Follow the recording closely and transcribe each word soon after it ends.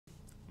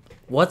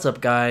What's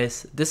up,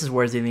 guys? This is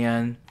Wheres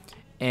Elian,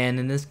 and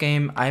in this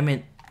game I'm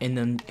in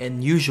an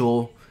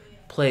unusual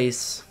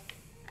place,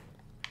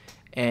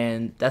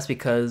 and that's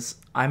because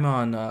I'm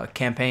on a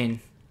campaign.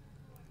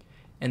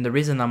 And the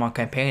reason I'm on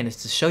campaign is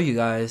to show you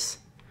guys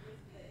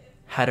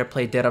how to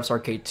play Dead Ops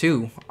Arcade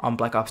 2 on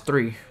Black Ops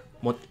 3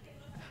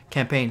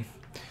 campaign.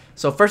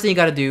 So first thing you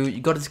gotta do,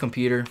 you go to this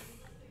computer,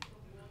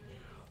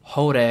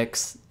 hold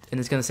X, and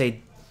it's gonna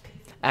say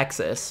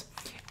access.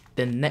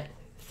 Then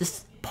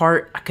this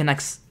part I can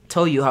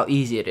tell you how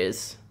easy it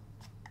is.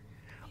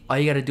 All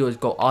you gotta do is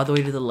go all the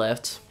way to the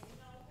left,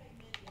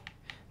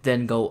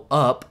 then go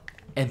up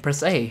and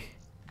press A,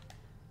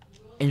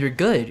 and you're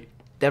good.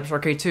 Dead Ops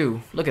Arcade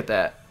 2. Look at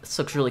that. This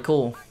looks really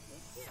cool.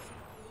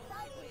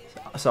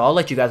 So I'll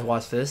let you guys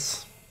watch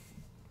this.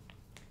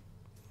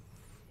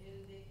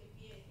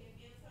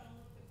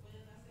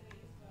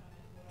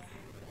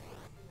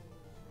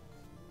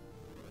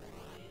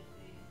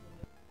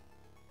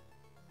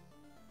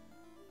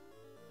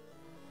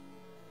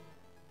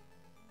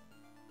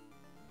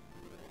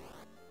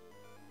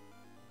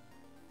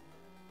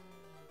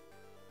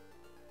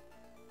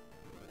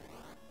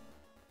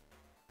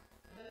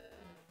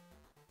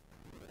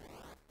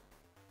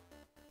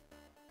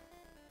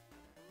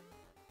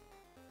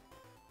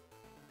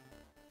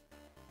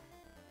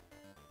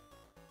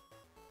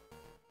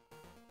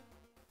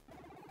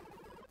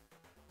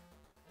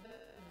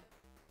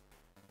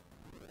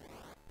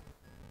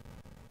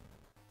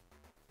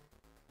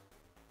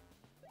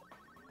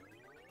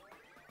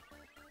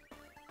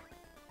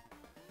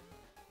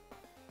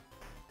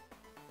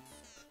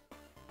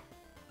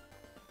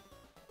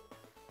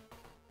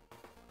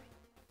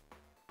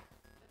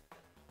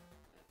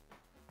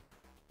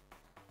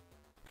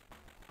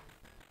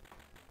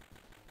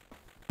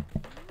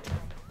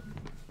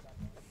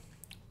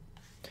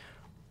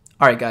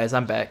 Alright guys,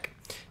 I'm back.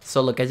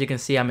 So look, as you can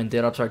see, I'm in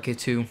Dead Ops Arcade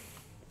 2.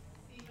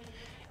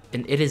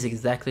 And it is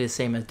exactly the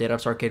same as Dead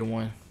Ops Arcade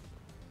 1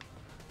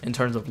 in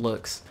terms of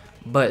looks.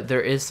 But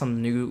there is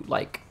some new,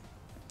 like,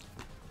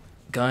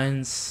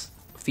 guns,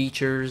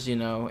 features, you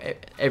know,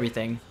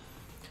 everything.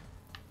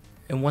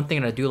 And one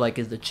thing that I do like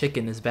is the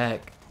chicken is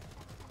back.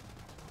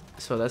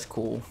 So that's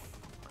cool.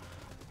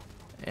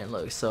 And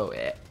look, so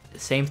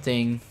same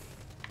thing.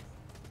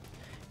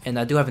 And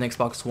I do have an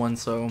Xbox One,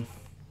 so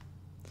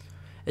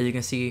as you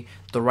can see,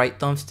 the right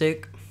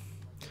thumbstick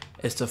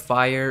is to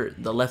fire,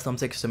 the left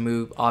thumbstick is to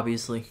move,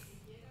 obviously.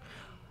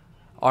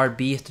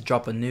 RB is to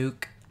drop a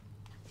nuke,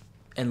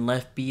 and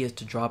left B is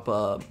to drop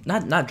a,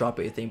 not drop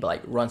anything, but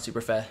like run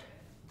super fast.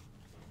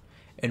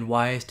 And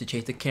Y is to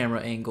change the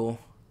camera angle.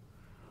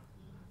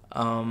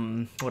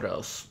 What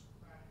else?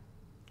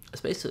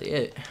 That's basically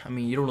it. I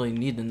mean, you don't really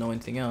need to know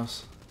anything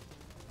else.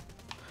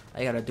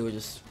 All you gotta do is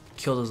just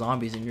kill the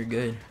zombies and you're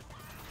good.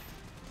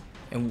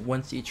 And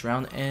once each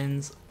round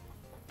ends,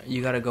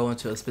 you gotta go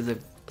into a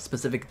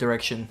specific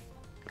direction.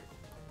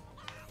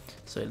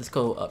 So let's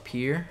go up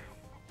here.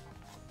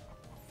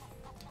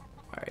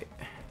 Alright.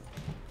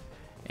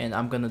 And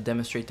I'm gonna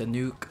demonstrate the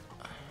nuke.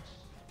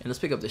 And let's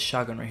pick up this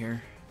shotgun right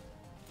here.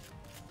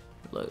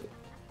 Look.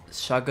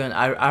 Shotgun.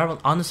 I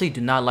honestly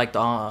do not like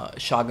the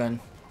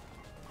shotgun.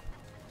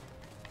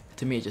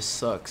 To me it just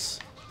sucks.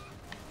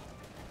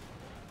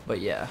 But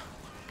yeah.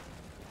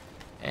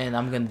 And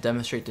I'm gonna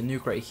demonstrate the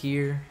nuke right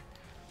here.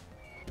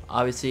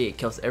 Obviously it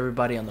kills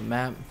everybody on the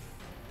map.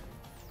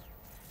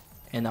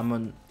 And I'm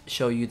gonna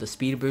show you the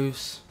speed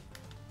boost.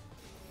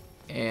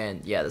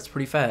 And yeah, that's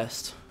pretty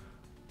fast.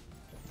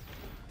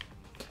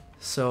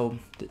 So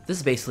this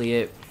is basically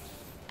it.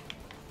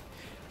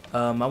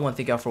 I want to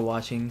thank y'all for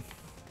watching.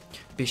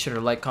 Be sure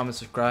to like, comment,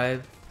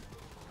 subscribe.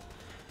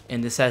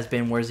 And this has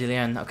been Wheres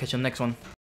Elian. I'll catch you on the next one.